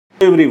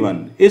Everyone,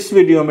 इस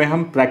video में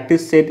हम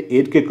प्रैक्टिस सेट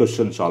 8 के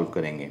क्वेश्चन सॉल्व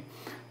करेंगे।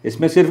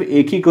 इसमें सिर्फ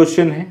एक ही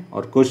क्वेश्चन है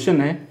और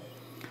क्वेश्चन है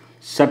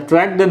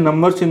subtract the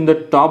numbers in the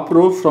top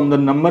row from the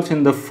numbers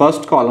in the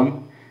first column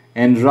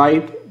and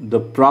right the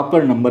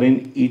proper number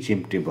in each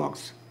empty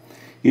box.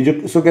 ये जो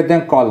इसको कहते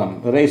हैं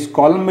कॉलम, इस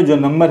कॉलम में जो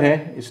नंबर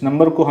है इस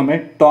नंबर को हमें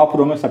टॉप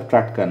रो में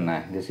सब्ट्रैक्ट करना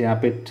है। जैसे यहाँ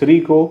पे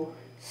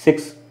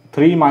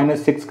 3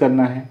 माइनस 6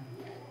 करना है,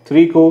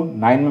 3 को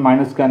 9 में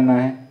माइनस करना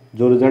है,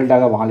 जो रिजल्ट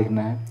आएगा वहाँ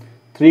लिखना है,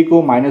 3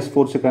 को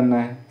 -4 से करना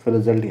है, फिर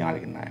रिजल्ट यहाँ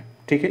लिखना है।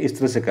 ठीक है, इस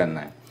तरह से करना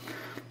है।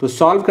 तो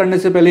सॉल्व करने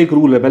से पहले एक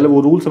रूल है, पहले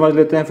वो रूल समझ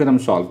लेते हैं, फिर हम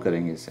सॉल्व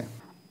करेंगे इसे।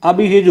 अब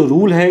ये जो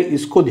रूल है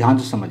इसको ध्यान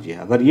से समझिए।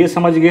 अगर ये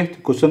समझ गए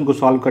तो क्वेश्चन को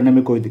सॉल्व करने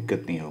में कोई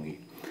दिक्कत नहीं होगी।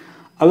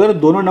 अगर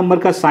दोनों नंबर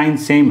का साइन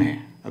सेम है,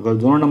 अगर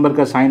दोनों नंबर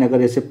का साइन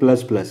अगर ऐसे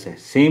प्लस प्लस है,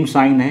 सेम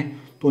साइन है,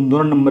 तो उन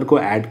दोनों नंबर को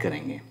ऐड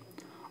करेंगे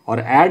और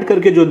ऐड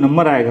करके जो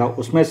नंबर आएगा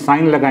उसमें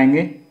साइन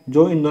लगाएंगे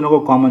जो इन दोनों को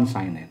कॉमन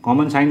साइन है।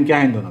 कॉमन साइन क्या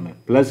है इन दोनों में?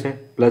 प्लस है,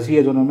 प्लस ही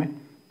है दोनों में,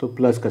 तो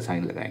प्लस का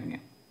साइन लगाएंगे।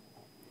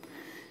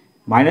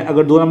 माइनस,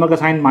 अगर दो नंबर का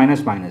साइन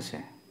माइनस माइनस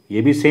है,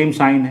 ये भी सेम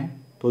साइन है,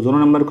 तो दोनों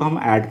नंबर को हम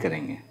ऐड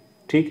करेंगे।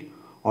 ठीक,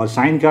 और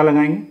साइन क्या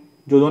लगाएंगे?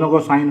 जो दोनों का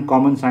साइन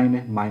कॉमन साइन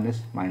है,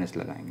 माइनस माइनस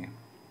लगाएंगे।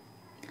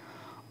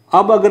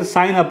 अब अगर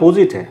साइन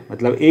अपोजिट है,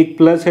 मतलब एक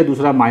प्लस है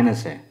दूसरा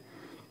माइनस है,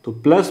 तो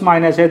प्लस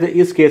माइनस है तो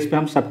इस केस में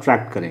हम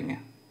सब्ट्रैक्ट करेंगे।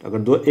 तो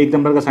अगर एक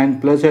नंबर का साइन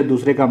प्लस है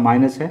दूसरे का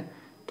माइनस है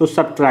तो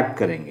सब्ट्रैक्ट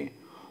करेंगे,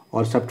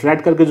 और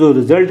सब्ट्रैक्ट करके जो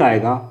रिजल्ट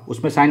आएगा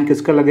उसमें साइन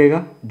किसका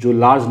लगेगा? जो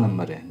लार्ज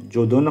नंबर है,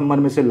 जो दो नंबर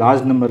में से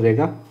लार्ज नंबर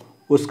रहेगा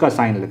उसका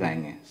साइन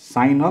लगाएंगे,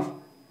 sign of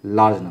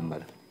large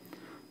number.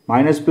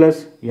 Minus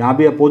plus, यहाँ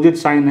भी अपोजिट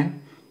साइन है,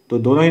 तो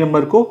दोनों ही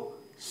नंबर को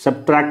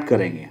सब्ट्रैक्ट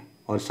करेंगे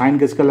और साइन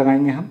किसका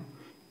लगाएंगे? हम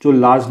जो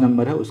लार्ज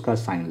नंबर है उसका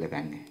साइन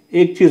लगाएंगे।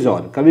 एक चीज़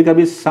और, कभी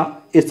कभी इस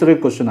तरह के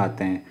क्वेश्चन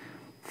आते हैं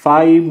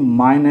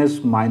 5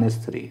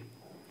 माइनस 3।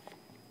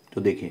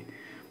 तो देखिए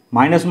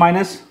माइनस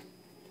माइनस,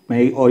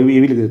 मैं और ये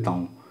भी लिख देता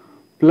हूँ,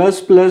 प्लस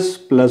प्लस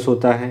प्लस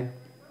होता है,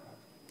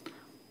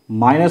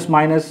 माइनस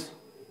माइनस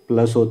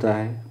प्लस होता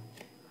है,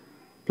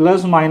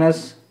 प्लस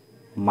माइनस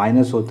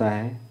माइनस होता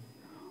है,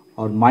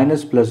 और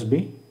माइनस प्लस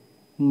भी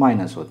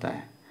माइनस होता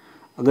है।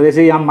 अगर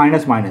ऐसे यहाँ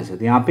माइनस माइनस है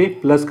तो यहाँ पे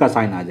प्लस का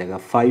साइन आ जाएगा,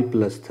 5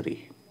 + 3।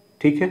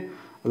 ठीक है,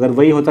 अगर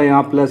वही होता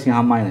यहाँ प्लस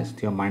यहाँ माइनस तो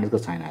यहाँ माइनस का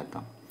साइन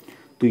आता।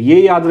 तो ये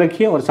याद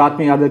रखिए, और साथ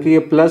में याद रखिए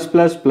प्लस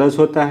प्लस प्लस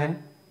होता है,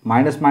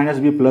 माइनस माइनस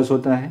भी प्लस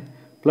होता है,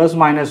 plus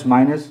minus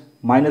minus,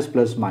 minus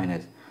plus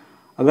minus.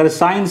 अगर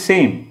साइन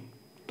सेम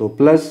तो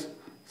प्लस,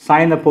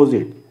 साइन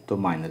अपोजिट तो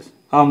माइनस।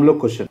 अब हम लोग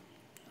क्वेश्चन,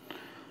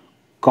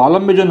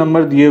 कॉलम में जो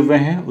नंबर दिए हुए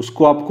हैं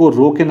उसको आपको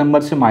रो के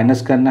नंबर से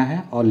माइनस करना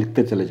है और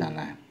लिखते चले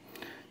जाना है।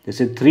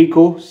 जैसे 3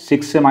 को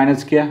 6 से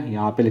माइनस किया,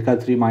 यहाँ पे लिखा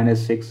 3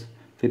 - 6।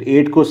 फिर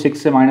 8 को 6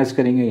 से माइनस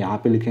करेंगे, यहाँ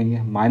पे लिखेंगे।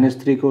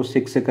 -3 को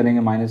 6 से करेंगे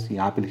माइनस,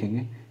 यहाँ पे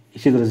लिखेंगे।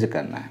 इसी तरह से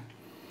करना है।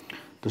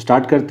 तो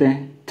स्टार्ट करते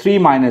हैं।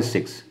 3 -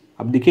 6।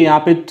 अब देखिए यहाँ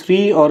पे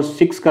 3 और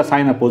 6 का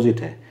साइन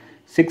अपोजिट है,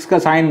 6 का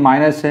साइन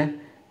माइनस है,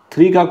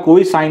 3 का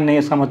कोई साइन नहीं है,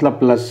 इसका मतलब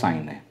प्लस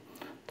साइन है।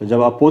 तो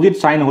जब अपोजिट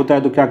साइन होता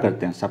है तो क्या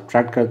करते हैं?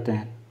 सब्ट्रैक्ट करते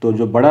हैं। तो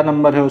जो बड़ा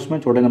नंबर है उसमें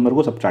छोटे नंबर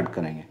को सब्ट्रैक्ट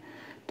करेंगे।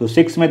 तो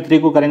 6 में 3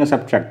 को करेंगे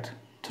सब्ट्रैक्ट,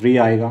 3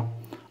 आएगा।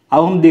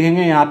 अब हम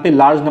देखेंगे यहाँ पे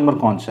लार्ज नंबर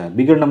कौन सा है,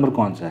 बिगर नंबर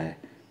कौन सा है।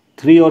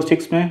 3 और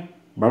 6 में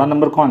बड़ा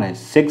नंबर कौन है?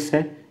 6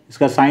 है,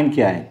 इसका साइन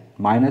क्या है?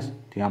 माइनस,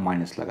 तो यहाँ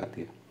माइनस लगा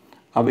दिया।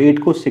 अब 8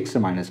 को 6 से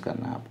माइनस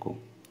करना है आपको,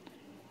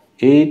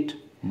 8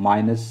 -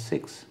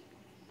 6।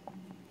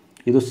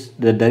 ये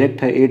तो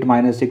डायरेक्ट है, 8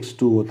 - 6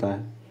 2 होता है,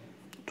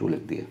 2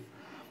 लिख दिया।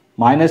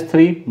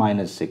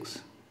 -3 - 6,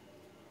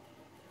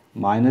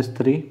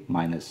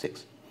 -3 -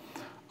 6।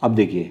 अब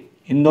देखिए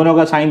इन दोनों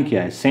का साइन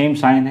क्या है? सेम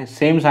साइन है,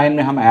 सेम साइन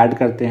में हम ऐड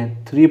करते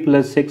हैं 3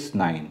 + 6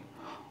 9,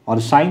 और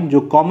साइन जो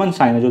कॉमन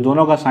साइन है, जो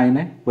दोनों का साइन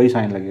है वही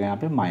साइन लगेगा यहाँ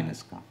पे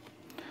माइनस का।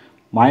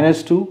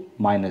 -2 -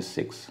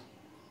 6,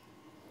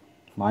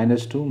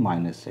 -2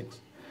 - 6।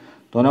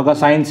 दोनों का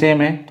साइन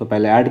सेम है तो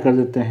पहले ऐड कर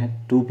देते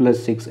हैं, 2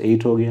 + 6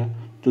 8 हो गया।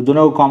 जो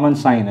दोनों का कॉमन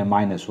साइन है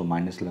माइनस, वो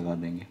माइनस लगा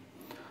देंगे।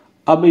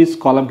 अब इस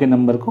कॉलम के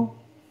नंबर को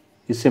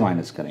इससे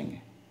माइनस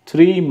करेंगे,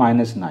 3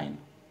 - 9।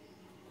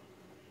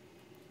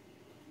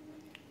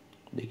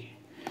 देखिए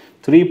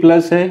 3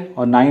 प्लस है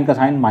और 9 का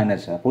साइन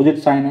माइनस है, अपोजिट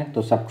साइन है,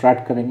 तो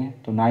सब्ट्रैक्ट करेंगे।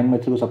 तो 9 में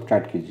 3 को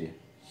सब्ट्रैक्ट कीजिए,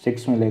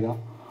 6 मिलेगा।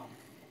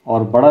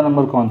 और बड़ा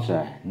नंबर कौन सा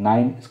है?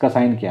 9, इसका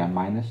साइन क्या है?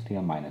 माइनस, तो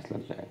यहाँ माइनस लग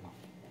जाएगा।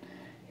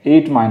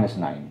 8 -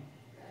 9,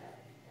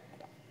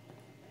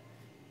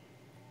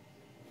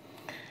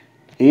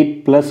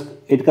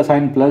 8 का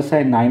साइन प्लस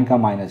है, 9 का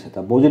माइनस है,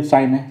 तो अपोजिट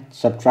साइन है,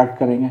 सब्ट्रैक्ट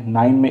करेंगे।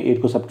 9 में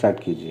 8 को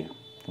सब्ट्रैक्ट कीजिए,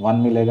 1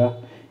 मिलेगा।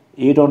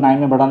 8 और 9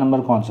 में बड़ा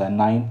नंबर कौन सा है?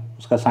 9,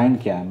 उसका साइन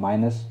क्या है?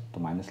 माइनस, तो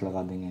माइनस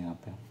लगा देंगे यहाँ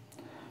पे।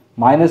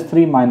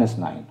 -3 -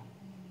 9,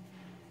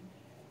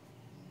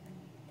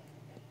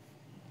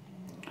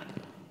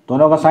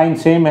 दोनों का साइन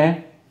सेम है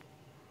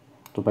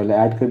तो पहले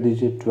ऐड कर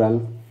दीजिए 12।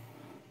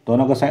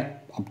 दोनों का साइन,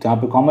 अब यहाँ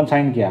पे कॉमन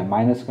साइन क्या है?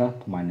 माइनस का,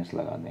 तो माइनस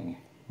लगा देंगे।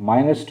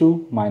 -2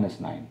 -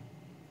 9,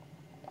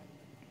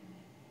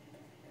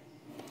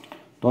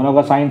 दोनों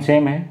का साइन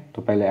सेम है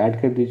तो पहले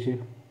ऐड कर दीजिए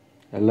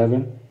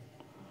 11।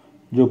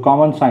 जो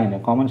कॉमन साइन है,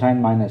 कॉमन साइन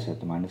माइनस है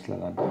तो माइनस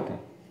लगा देते हैं।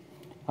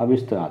 अब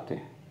इस तरह आते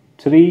हैं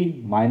 3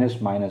 माइनस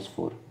माइनस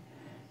 4।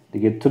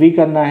 देखिए 3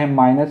 करना है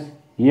माइनस,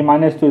 ये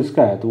माइनस तो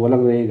इसका है तो वो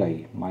अलग रहेगा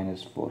ही,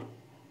 -4।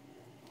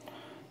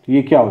 तो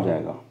ये क्या हो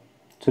जाएगा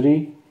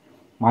 3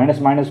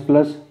 माइनस माइनस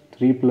प्लस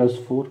 3 प्लस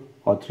 4,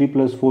 और 3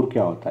 प्लस 4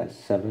 क्या होता है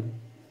 7,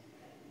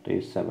 तो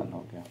ये 7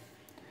 हो गया।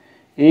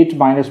 8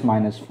 minus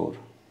minus 4,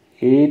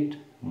 8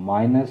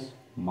 minus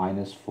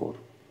minus 4,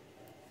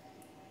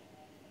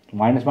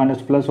 minus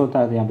minus plus होता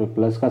है तो यहाँ पे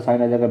प्लस का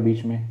साइन आ जाएगा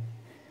बीच में।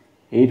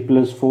 8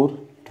 plus 4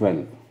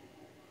 12,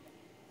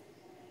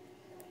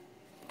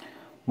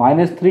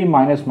 -3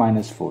 minus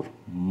minus 4,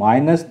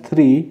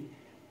 -3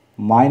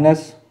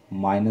 minus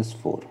minus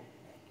 4।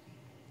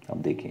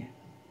 अब देखिए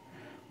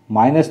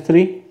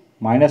 -3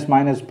 माइनस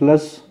माइनस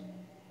प्लस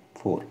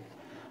 4।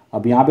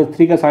 अब यहाँ पे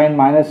 3 का साइन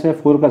माइनस है,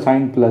 4 का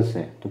साइन प्लस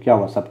है, तो क्या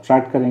होगा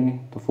सब्ट्रैक्ट करेंगे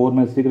तो 4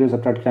 में 3 के लिए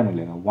सब्ट्रैक्ट क्या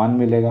मिलेगा 1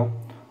 मिलेगा।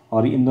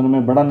 और इन दोनों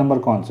में बड़ा नंबर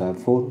कौन सा है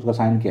 4, उसका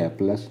साइन क्या है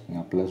प्लस,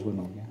 यहाँ +1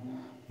 हो गया।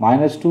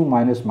 -2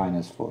 माइनस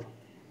माइनस 4,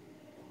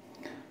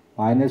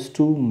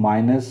 -2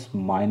 माइनस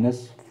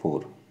माइनस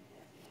 4।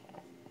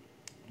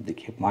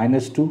 देखिए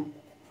 -2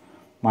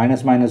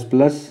 माइनस माइनस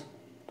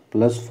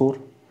 +4,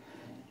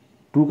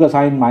 2 का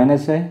साइन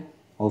माइनस है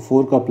और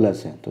 4 का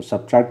प्लस है तो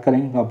सब्ट्रैक्ट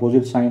करेंगे,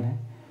 अपोजिट साइन है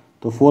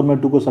तो 4 में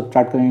 2 को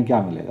सब्ट्रैक्ट करेंगे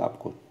क्या मिलेगा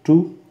आपको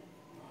 2,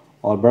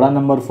 और बड़ा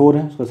नंबर 4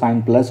 है उसका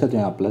साइन प्लस है तो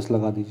यहाँ प्लस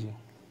लगा दीजिए।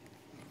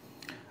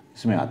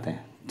 इसमें आते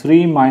हैं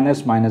 3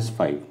 minus minus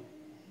 5,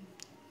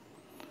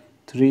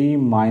 3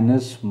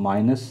 minus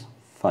minus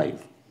 5,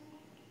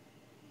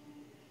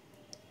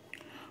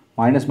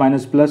 minus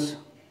minus plus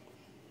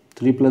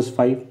 3 plus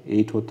 5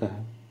 8 होता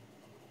है।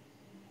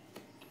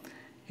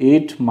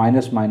 8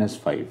 माइनस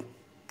माइनस 5,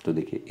 तो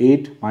देखिए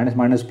 8 माइनस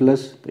माइनस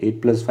प्लस तो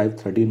 8 प्लस 5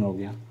 13 हो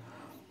गया।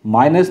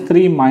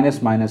 -3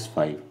 माइनस माइनस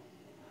 5,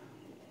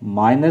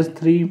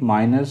 -3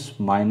 माइनस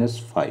माइनस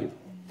 5,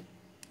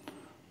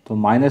 तो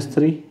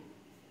 -3,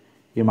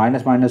 ये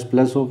माइनस माइनस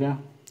प्लस हो गया।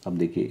 अब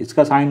देखिए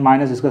इसका साइन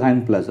माइनस इसका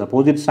साइन प्लस,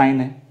 अपोजिट साइन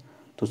है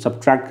तो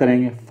सब्ट्रैक्ट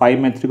करेंगे। 5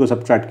 में 3 को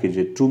सब्ट्रैक्ट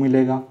कीजिए 2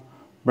 मिलेगा,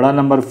 बड़ा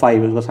नंबर 5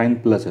 है उसका साइन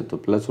प्लस है तो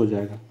प्लस हो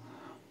जाएगा।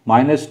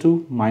 -2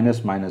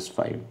 minus minus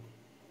 5,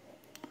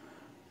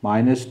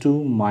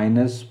 -2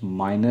 minus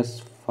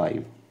minus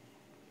 5,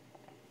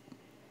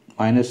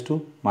 -2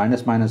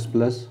 minus minus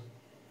plus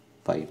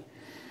 5,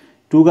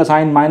 2 का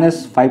साइन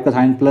माइनस 5 का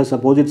साइन प्लस,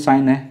 अपोजिट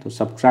साइन है तो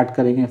सब्ट्रैक्ट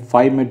करेंगे।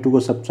 5 में 2 को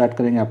सब्ट्रैक्ट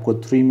करेंगे आपको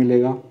 3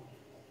 मिलेगा,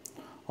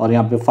 और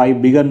यहाँ पे 5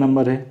 बिगर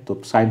नंबर है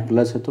तो साइन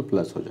प्लस है तो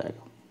प्लस हो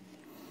जाएगा।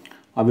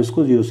 अब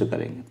इसको 0 से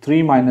करेंगे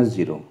 3 माइनस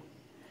 0,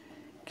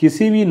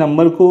 किसी भी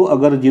नंबर को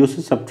अगर 0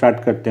 से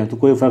सब्ट्रैक्ट करते हैं तो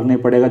कोई फ़र्क नहीं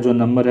पड़ेगा, जो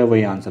नंबर है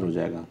वही आंसर हो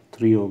जाएगा।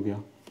 3 हो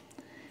गया।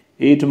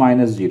 8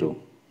 माइनस 0,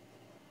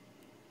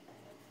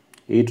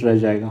 8 रह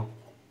जाएगा।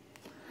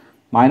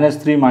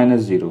 -3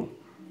 माइनस 0,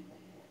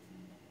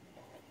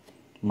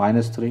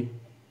 -3,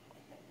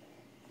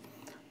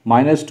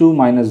 -2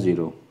 माइनस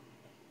 0,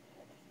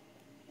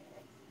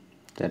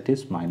 दैट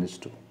इज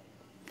 -2।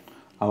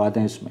 अब आते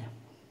हैं इसमें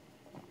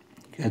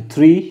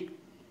 3,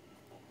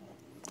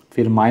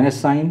 फिर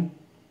माइनस साइन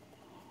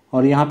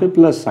और यहाँ पे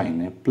प्लस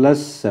साइन है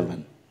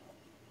 +7,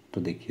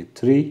 तो देखिए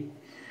 3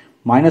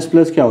 माइनस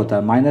प्लस क्या होता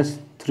है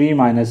 -3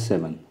 माइनस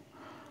 7।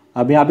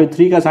 अब यहाँ पे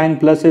 3 का साइन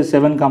प्लस है,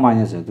 7 का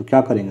माइनस है तो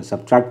क्या करेंगे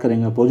सब्ट्रैक्ट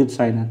करेंगे, अपोजिट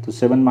साइन है तो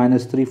 7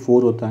 माइनस 3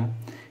 4 होता है।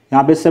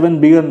 यहाँ पे 7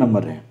 बिगर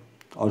नंबर है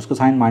और उसका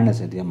साइन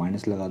माइनस है तो यहाँ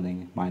माइनस लगा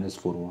देंगे,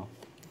 -4 हुआ।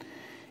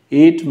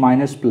 8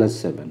 minus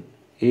plus 7,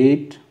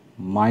 8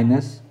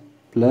 minus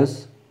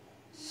plus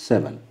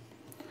 7,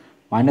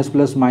 minus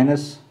plus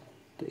minus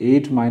तो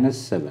 8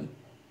 माइनस 7,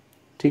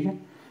 ठीक है।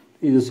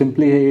 ये जो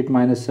सिंपली है 8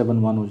 माइनस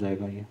 7 1 हो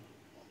जाएगा ये।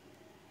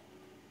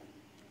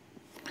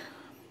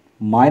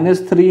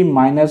 -3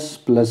 माइनस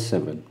प्लस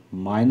 7,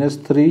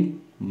 -3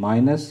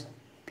 माइनस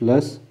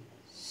प्लस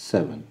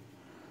 7,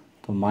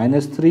 तो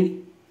 -3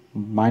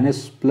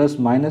 माइनस प्लस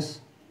माइनस।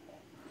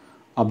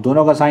 अब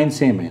दोनों का साइन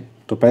सेम है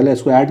तो पहले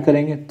इसको ऐड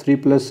करेंगे, 3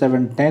 प्लस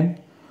 7 10,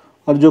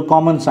 और जो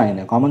कॉमन साइन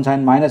है, कॉमन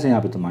साइन माइनस है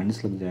यहाँ पे तो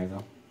माइनस लग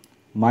जाएगा।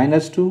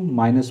 -2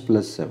 माइनस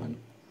प्लस 7,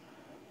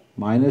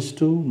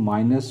 -2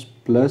 माइनस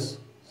प्लस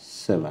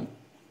 7,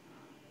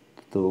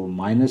 तो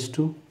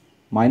 -2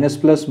 माइनस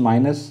प्लस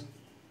माइनस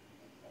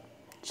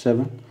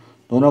 7,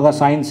 दोनों का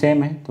साइन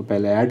सेम है तो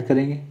पहले ऐड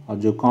करेंगे और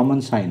जो कॉमन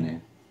साइन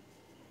है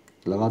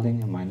लगा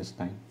देंगे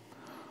 -9।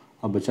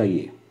 अब बचा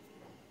ये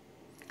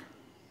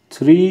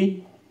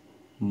 3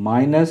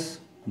 माइनस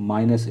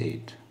माइनस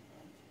 8,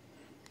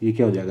 ये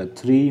क्या हो जाएगा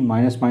 3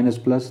 माइनस माइनस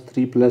प्लस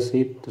 3 प्लस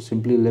 8 तो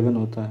सिंपली 11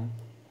 होता है।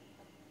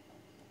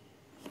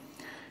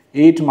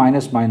 8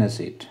 minus minus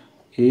 8,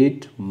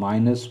 8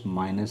 minus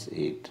minus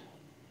 8,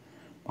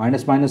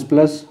 minus minus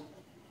plus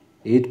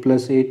 8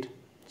 plus 8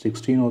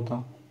 16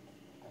 होता।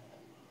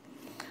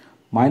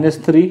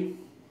 -3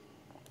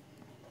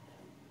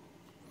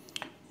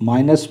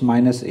 माइनस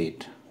माइनस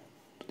 8,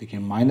 तो देखिए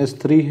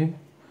 -3 है,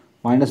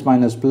 माइनस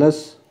माइनस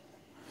प्लस,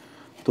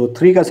 तो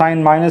 3 का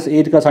साइन माइनस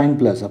 8 का साइन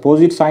प्लस,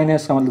 अपोजिट साइन है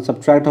इसका मतलब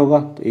सब्ट्रैक्ट होगा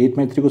तो 8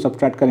 में 3 को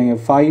सब्ट्रैक्ट करेंगे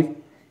 5,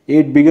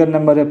 8 बिगर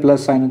नंबर है,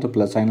 प्लस साइन है तो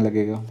प्लस साइन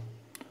लगेगा।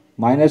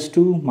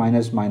 -2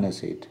 माइनस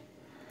माइनस 8,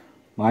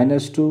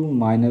 -2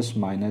 माइनस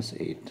माइनस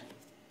 8,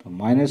 तो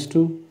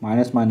 -2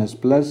 minus minus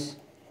plus,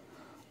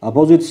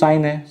 opposite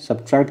sign है,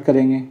 सब्ट्रैक्ट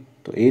करेंगे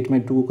तो 8 में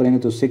 2 करेंगे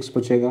तो 6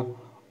 बचेगा,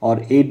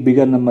 और 8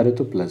 बिगर नंबर है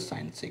तो प्लस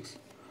साइन 6।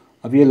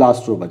 अब ये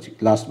लास्ट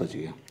बच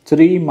गया।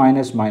 3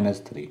 minus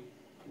minus 3,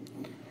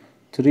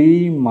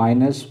 3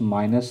 minus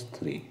minus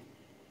 3,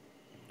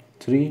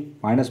 3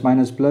 minus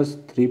minus plus,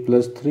 3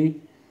 plus 3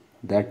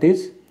 that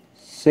is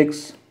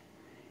 6।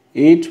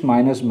 8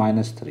 minus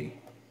minus 3,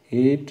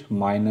 8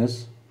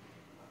 minus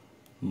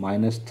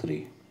minus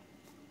 3,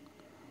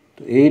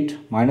 तो 8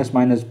 minus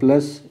minus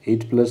plus,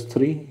 8 plus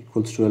 3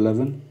 equals to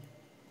 11।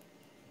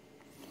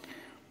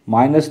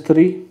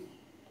 -3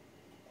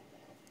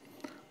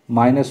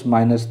 minus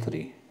minus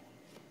 3,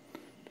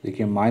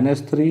 देखिए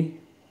 -3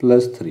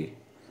 प्लस 3,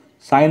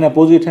 साइन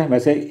अपोजिट है,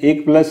 वैसे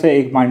एक प्लस है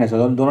एक माइनस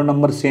है, दोनों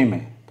नंबर सेम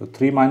है, तो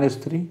 3 माइनस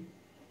 3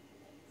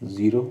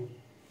 0।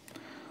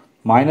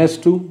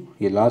 -2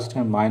 ये लास्ट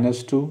है,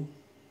 -2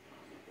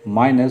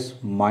 माइनस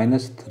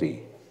माइनस 3,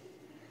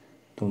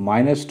 तो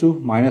 -2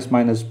 माइनस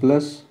माइनस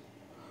प्लस,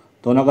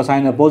 दोनों का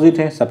साइन अपोजिट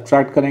है,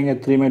 सब्ट्रैक्ट करेंगे,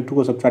 3 में 2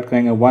 को सब्ट्रैक्ट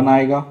करेंगे 1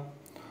 आएगा,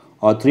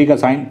 और 3 का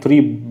साइन,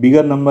 3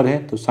 बिगर नंबर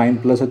है तो साइन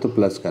प्लस है तो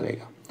प्लस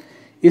करेगा।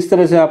 इस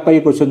तरह से आपका ये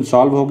क्वेश्चन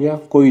सॉल्व हो गया।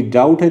 कोई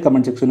डाउट है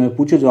कमेंट सेक्शन में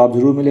पूछिए, जवाब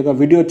जरूर मिलेगा।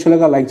 वीडियो अच्छा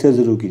लगा लाइक शेयर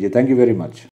जरूर कीजिए। Thank you very much.